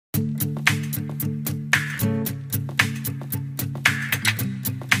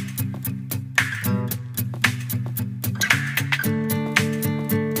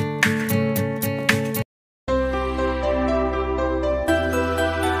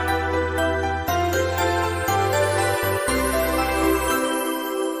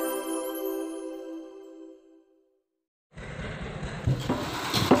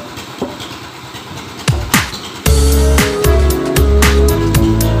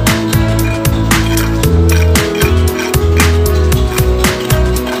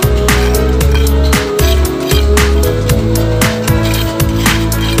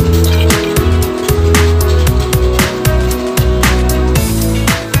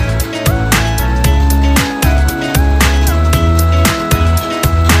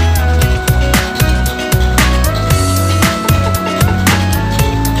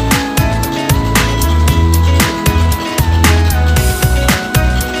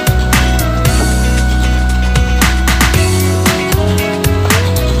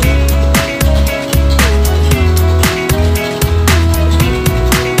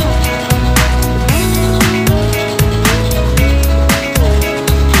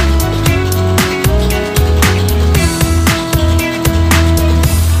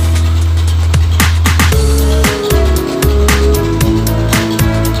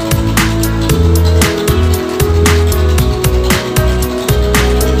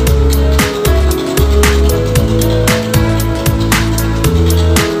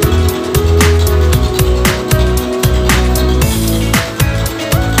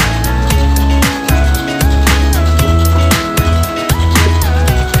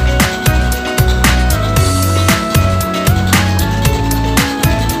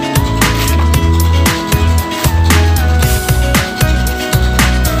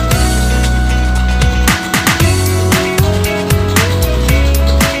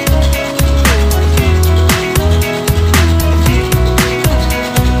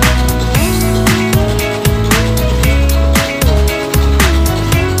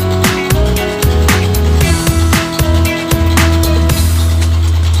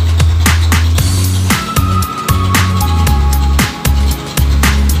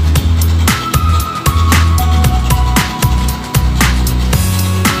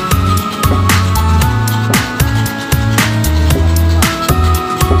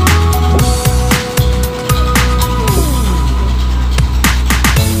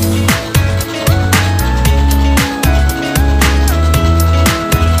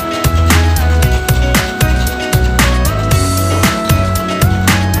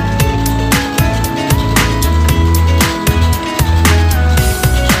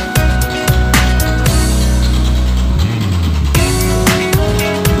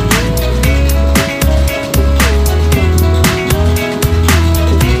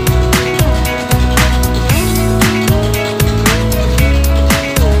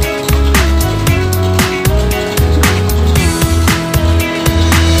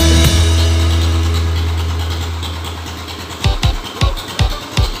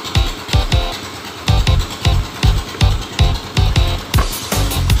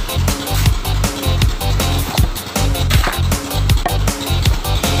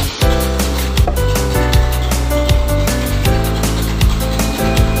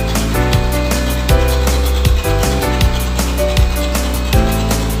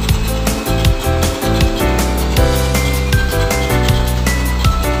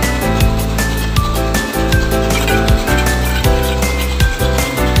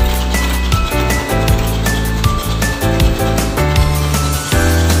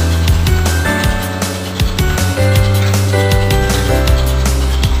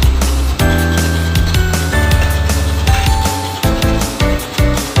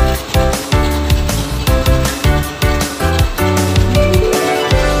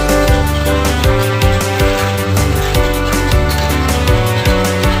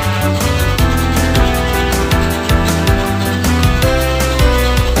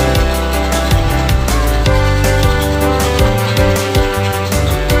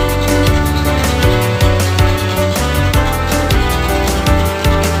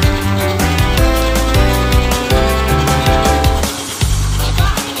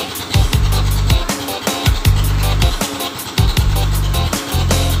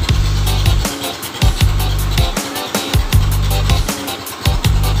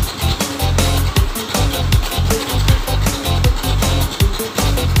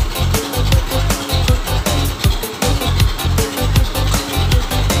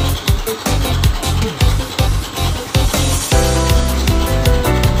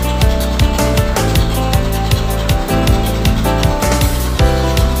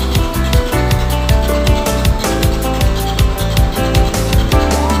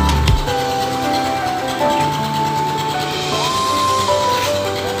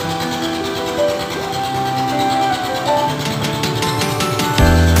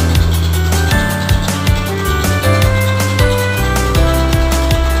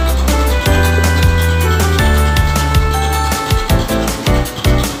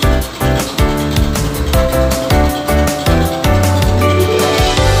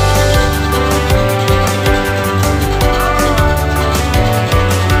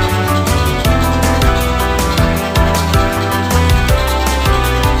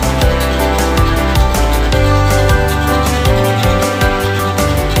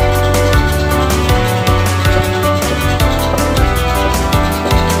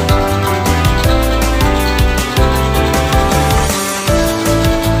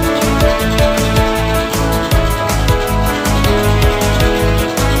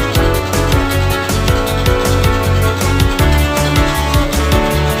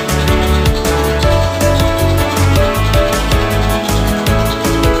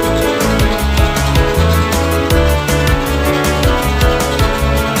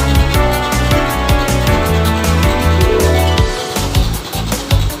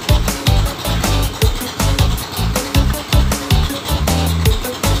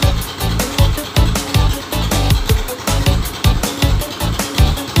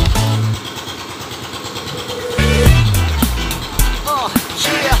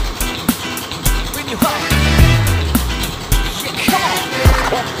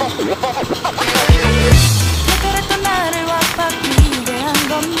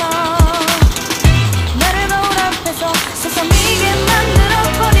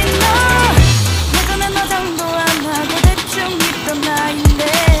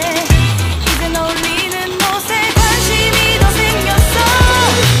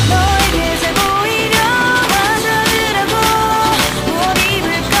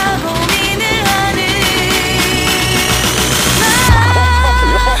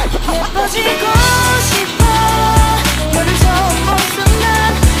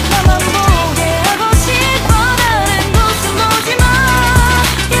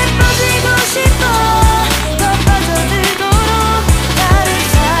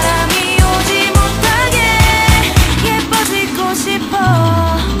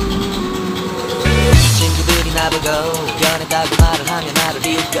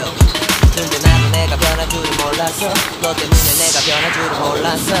몰랐어. 너 때문에 내가 변할 줄은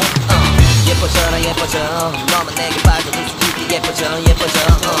몰랐어. 예뻐져라 예뻐져. 너만 내게 빠져들 수 있게 예뻐져 예뻐져.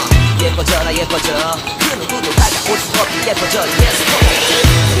 예뻐져라 예뻐져. 그 누구도 다가올 수 없게 예뻐져. Yes.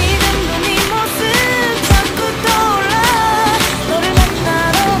 지금도 네 모습 자꾸 떠올라. 너를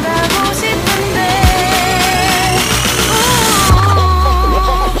만나러 가고 싶은데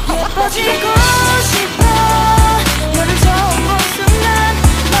예뻐지고 싶어. 너를 처음 본 순간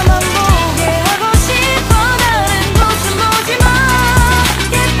나만 보게 하고 싶어. 다른 곳은 보지 마.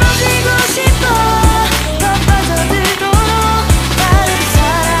 예뻐지고 싶어. 더 빠져들도록 다른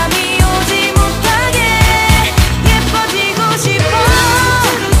사람이 오지 못하게 예뻐지고 싶어.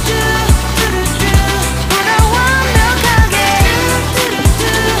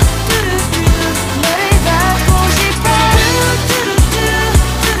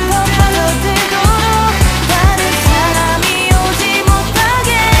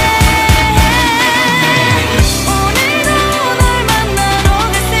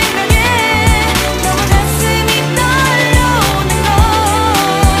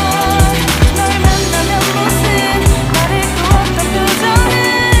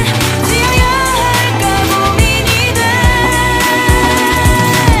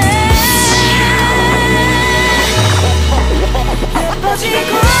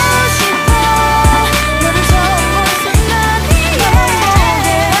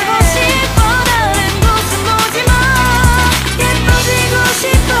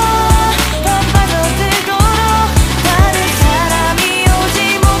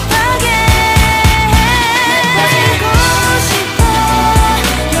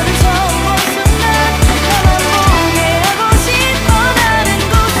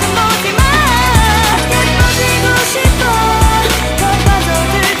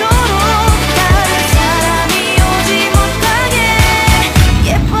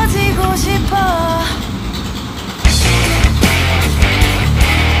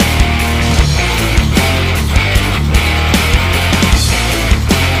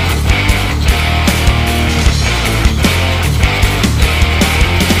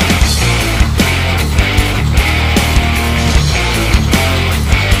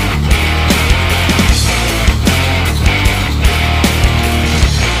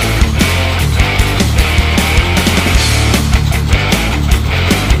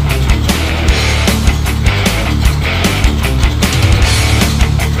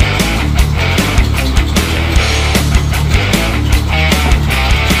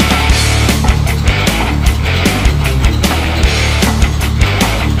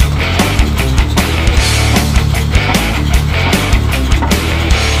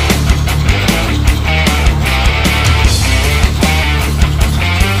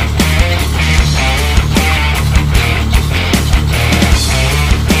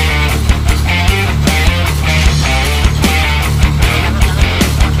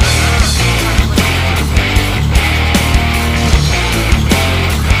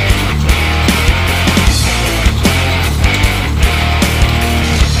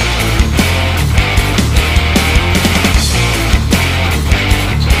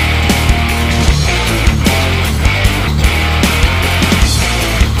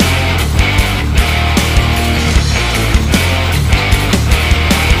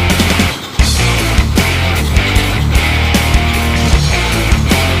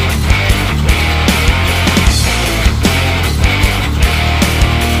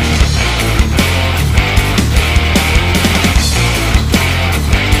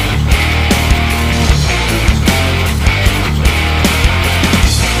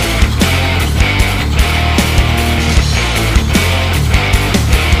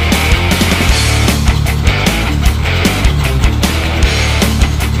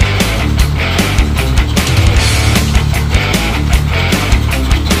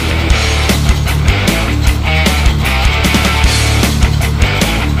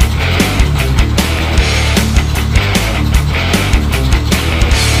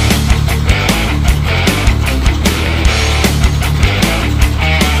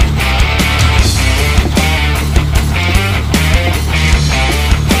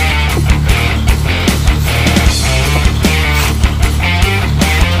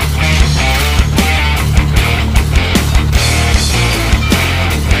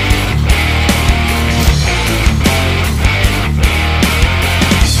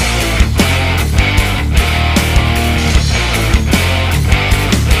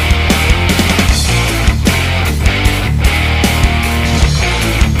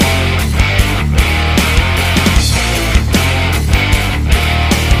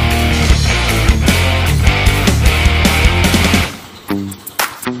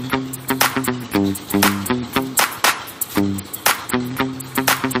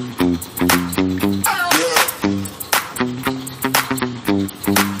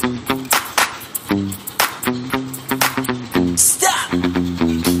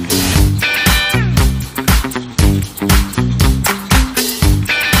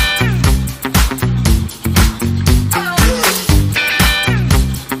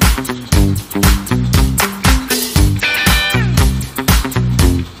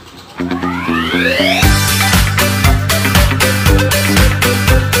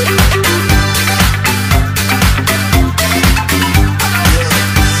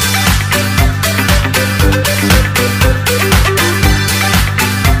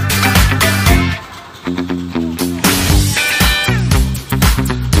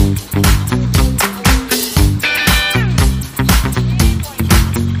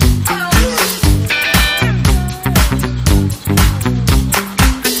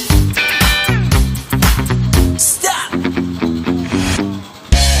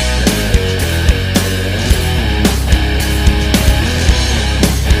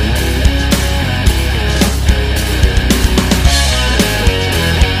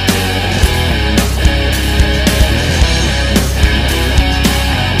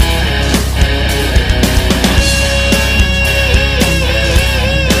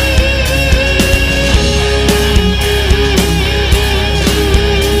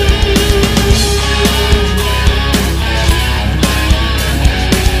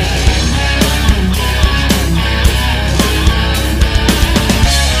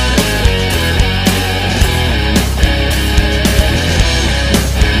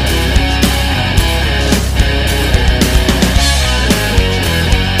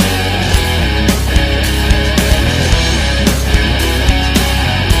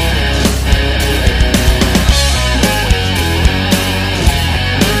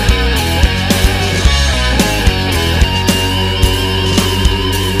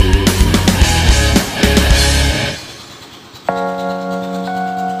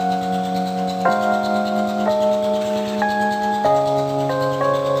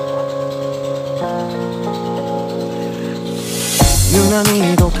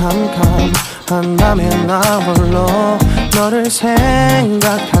 유난히도 캄캄한 밤에 나 홀로 너를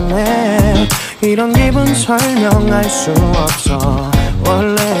생각하네. 이런 기분 설명할 수 없어.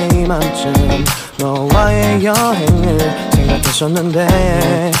 원래 이맘쯤 너와의 여행을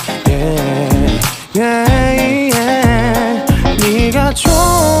생각했었는데 네가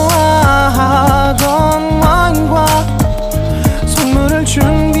좋아하던 와인과 선물을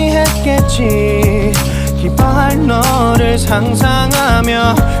준비했겠지. 기뻐할 너를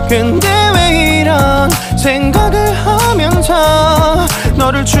상상하며. 근데 왜 이런 생각을 하면서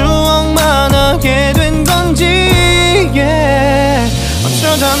너를 추억만 하게 된 건지.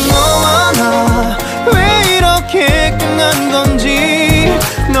 어쩌다 너와 나 왜 이렇게 끝난 건지.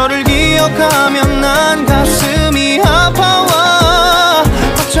 너를 기억하면 난 가슴이 아파와.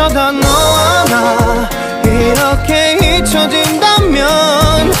 어쩌다 너와 나 이렇게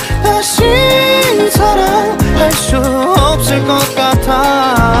잊혀진다면 다시 사랑할 수 없을 것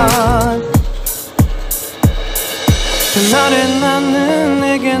같아. 그날의 나는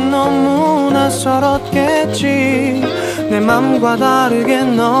내게 너무 낯설었겠지. 내 맘과 다르게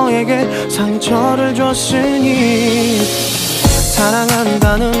너에게 상처를 줬으니.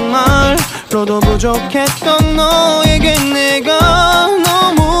 사랑한다는 말로도 부족했던 너에게 내가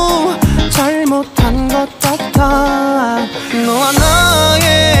너무 잘못한 것 같아. 너와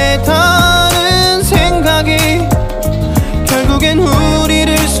나의 다른 생각이 결국엔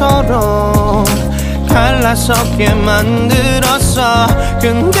우리를 서로 갈라서게 만들었어.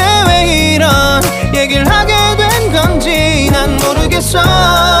 근데 왜 이런 얘기를 하게 된 건지 난 모르겠어.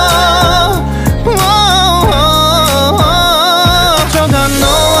 어쩌다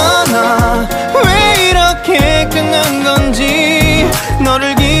너와 나 왜 이렇게 끝난 건지.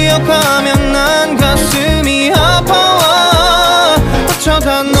 너를 기억하면 난 가슴이 아파와.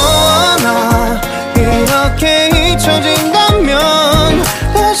 어쩌다 너와 나 이렇게 잊혀진다면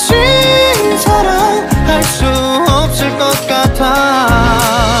다시 사랑할 수 없을 것 같아.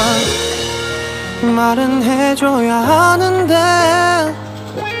 말은 해줘야 하는데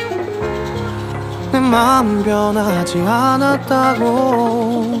내 마음 변하지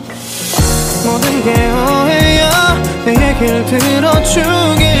않았다고. 모든 게 오해야. 내 얘기를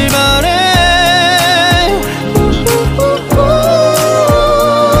들어주길 바래.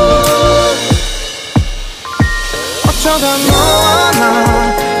 어쩌다 너와 나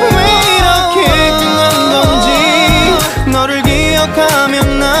왜 이렇게 끝난 건지. 너를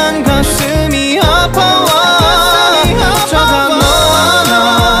기억하면 난 가슴이 아파와. 어쩌다 너와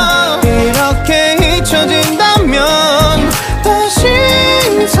나 이렇게 잊혀진다면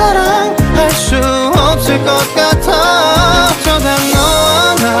다시 사랑할 수 없을 것 같아. 어쩌다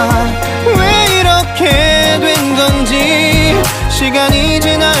너와 나 왜 이렇게 된 건지. 시간이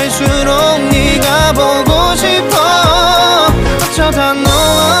지날수록 네가 보고 싶어. 어쩌다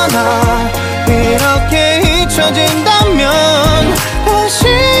너와 나 이렇게 잊혀진다면 다시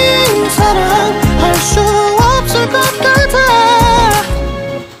사랑할 수 없을 것 같아.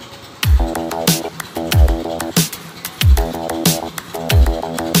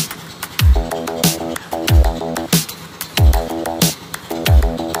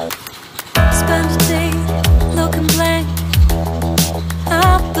 Spend a day looking blank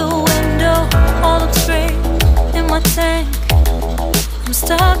out the window. All looks great in my tank. I'm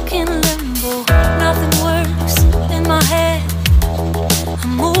stuck in limbo. Nothing works in my head.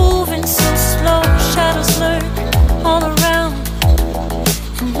 I'm moving so slow. Shadows lurk all around.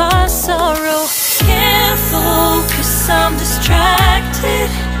 And my sorrow can't focus. I'm distracted,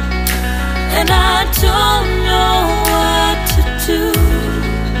 and I don't know what to do.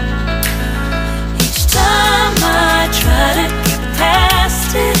 Each time I try to get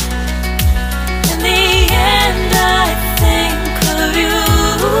past it, in the end I think of you.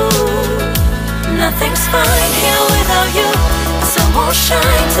 Nothing's fine here without you. The sun won't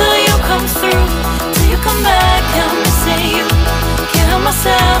shine till you come through. Till you come back, I'm missing you. Can't help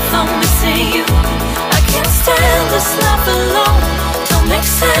myself, I'm missing you. I can't stand this life alone. Don't make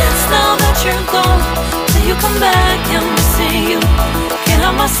sense now that you're gone. Till you come back, I'm missing you. Can't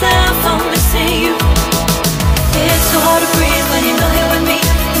help myself, I'm missing you. It's so hard to breathe when you're not here with me.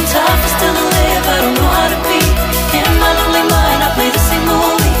 And tough is still to live, I don't know how to be. In my lonely mind, I play the same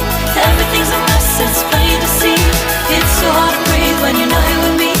movie. Everything's a mess, it's plain to see. It's so hard to breathe when you're not here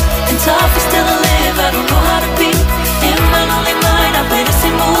with me. And tough is still to live, I don't know how to be. In my lonely mind, I play the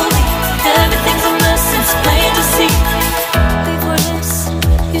same movie. Everything's a mess, it's plain to see. Before this,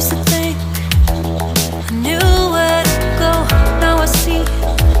 used to think I knew where to go. Now I see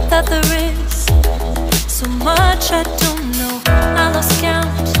that there is so much I don't know. I lost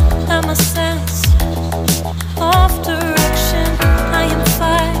count, and my sense of direction. I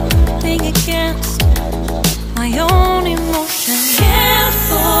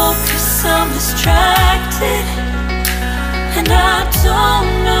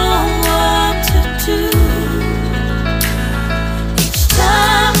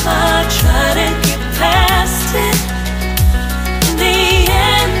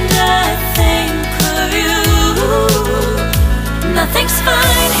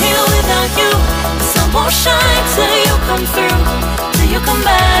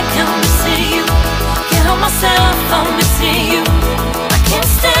I'm missing you. I can't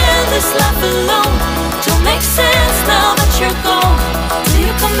stand this life alone. Don't make sense now that you're gone. Till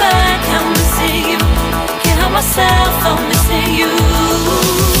you come back, I'm missing you. Can't help myself, I'm missing you.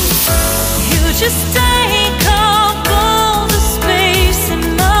 You just take up all the space in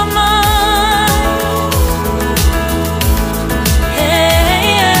my mind.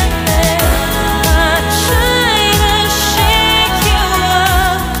 Hey, I try to shake you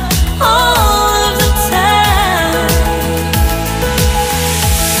up all of the time.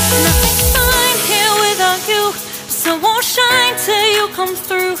 Nothing's fine here without you. The sun won't shine till you come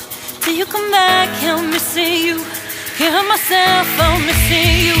through. Till you come back, I'm missing you. Can't help myself, I'm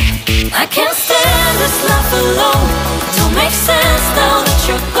missing you. I can't stand this life alone. Don't make sense now that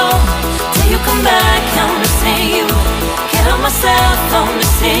you're gone. Till you come back, I'm missing you. Can't help myself, I'm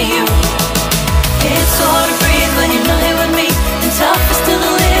missing you. It's so hard to breathe when you're not here with me. And tough is still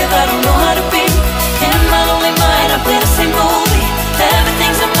to live, I don't know how to be. In my lonely mind, I play the same movie.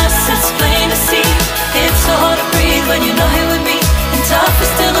 Everything's a mess, it's plain to see. It's so hard to breathe when you're not here with me. And tough is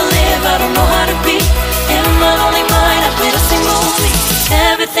still to live, I don't know how to be. In my lonely mind, I play the same movie.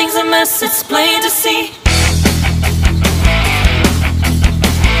 Everything's a mess, it's plain to see.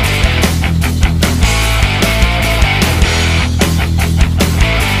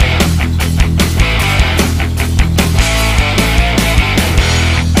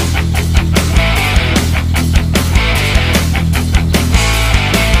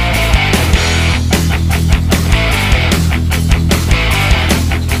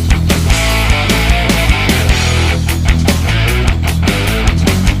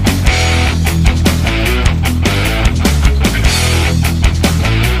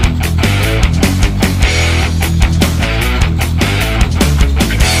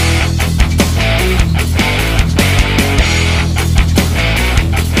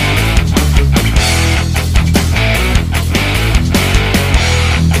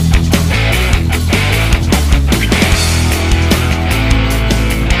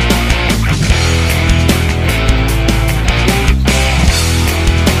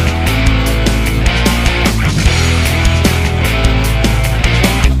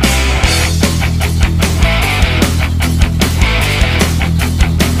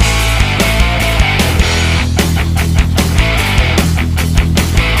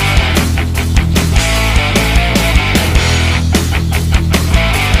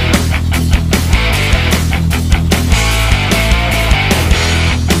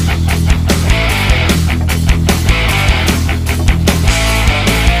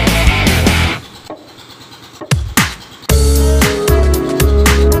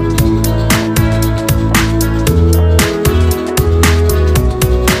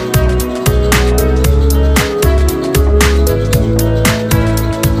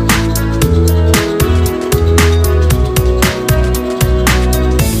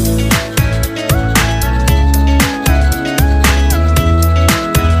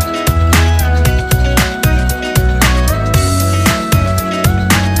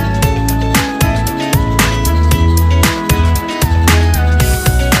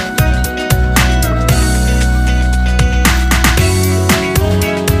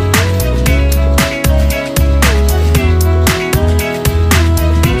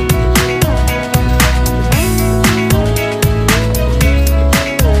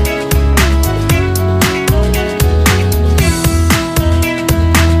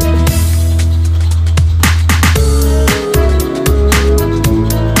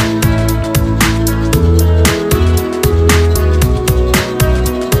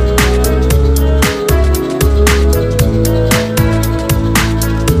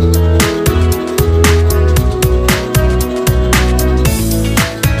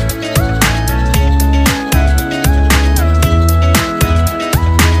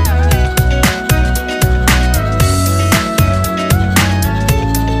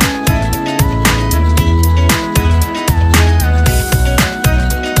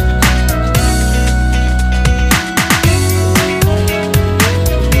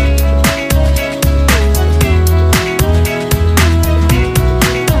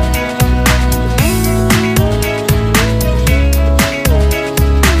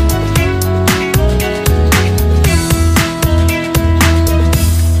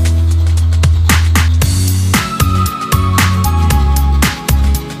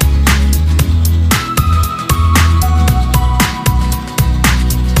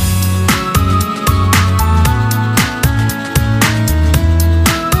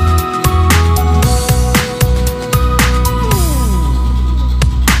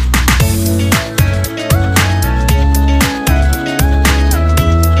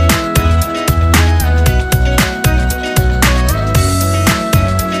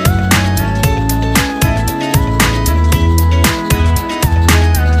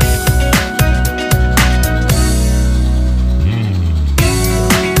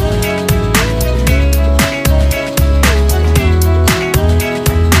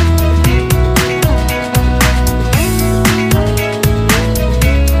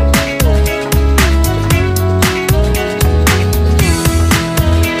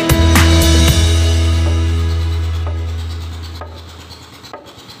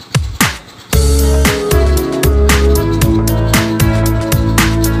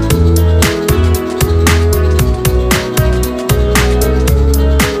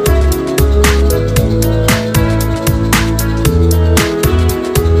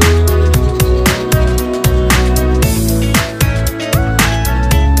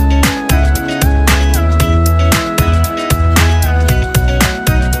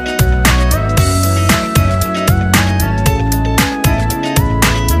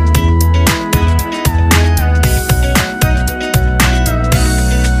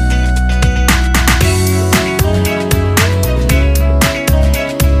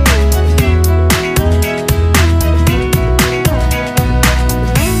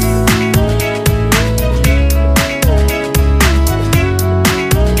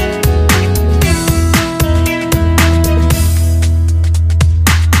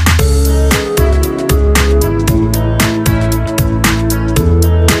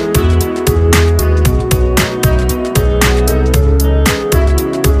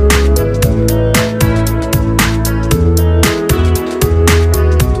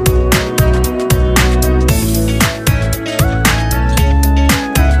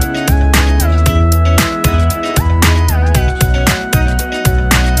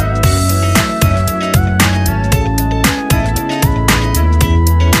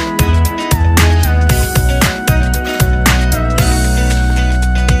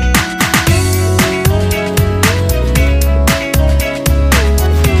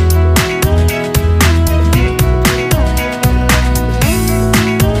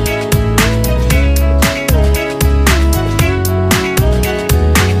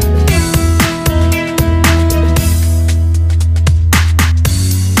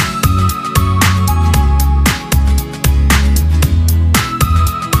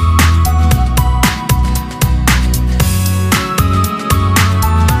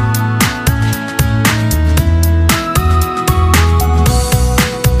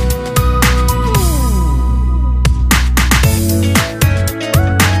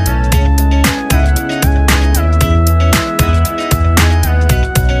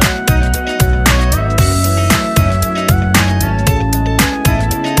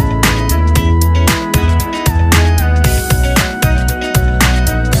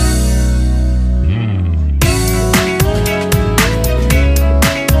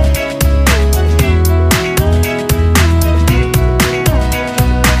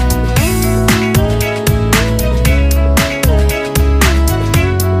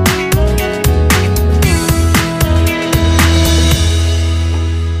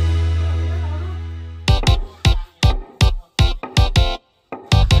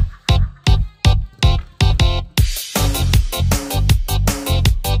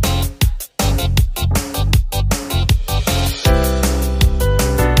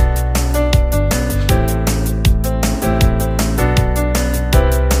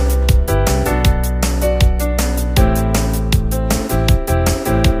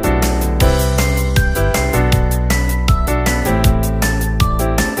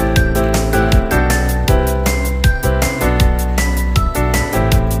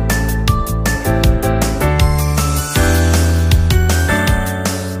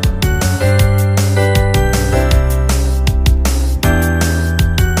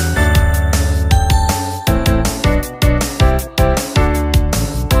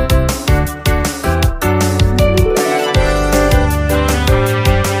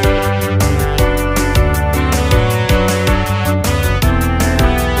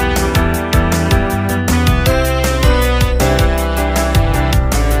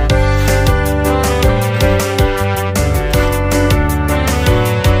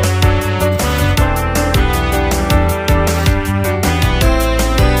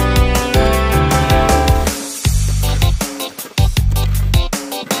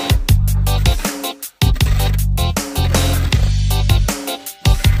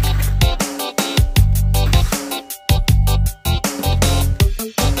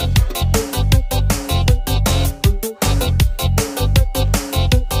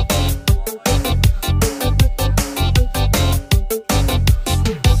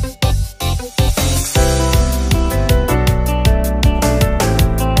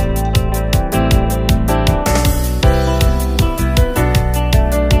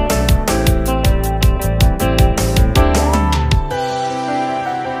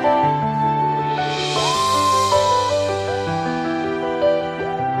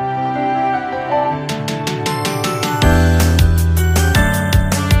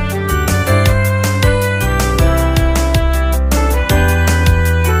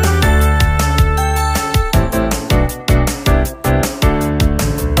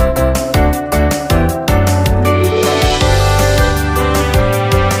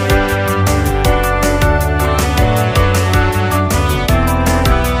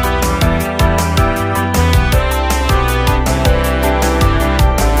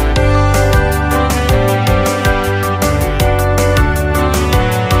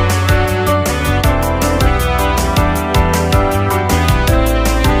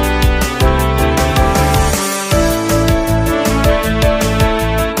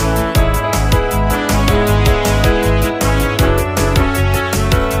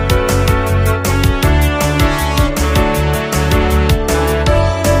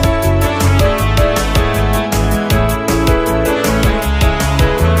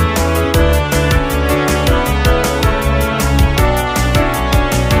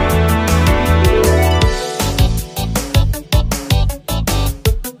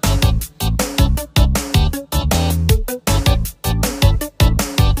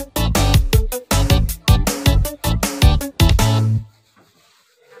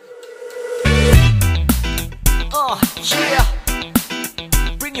 Yeah,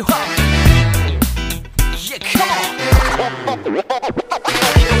 bring you home. Yeah, come on.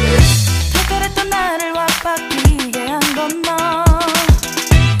 그랬던 나를 와바뀌게 한 건 너.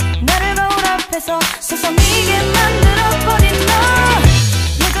 나를 거울 앞에서 서성이게 만들어버린 너.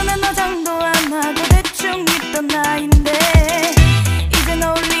 예전엔 화장도 안 하고 대충 입던 나인데 이젠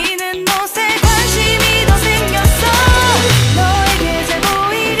어울리는 옷에 관심이 더 생겼어. 너에게 잘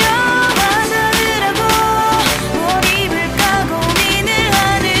보이려 화장을 하고 뭘 입을까 고민을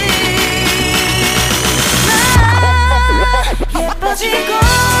하는 나. 예뻐지고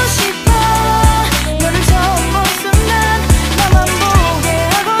싶어. 너를 처음 본 순간 나만 보게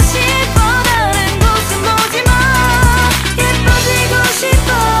하고 싶어. 다른 곳은 보지 마. 예뻐지고 싶어.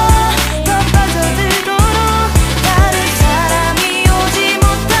 더 빠져들도록 다른 사람이 오지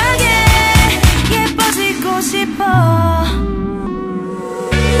못하게 예뻐지고 싶어.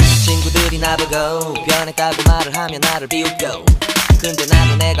 친구들이 나보고 변했다고 말을 하면 나를 비웃고, 근데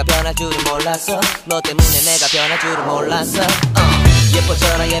나도 내가 변할 줄은 몰랐어. 너 때문에 내가 변할 줄은 몰랐어.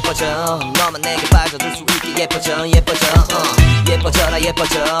 예뻐져라 예뻐져. 너만 내게 빠져들 수 있게 예뻐져 예뻐져. 예뻐져라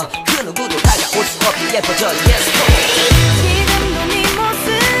예뻐져. 그 누구도 다가올 수 없게 예뻐져. Yes, go. 지금도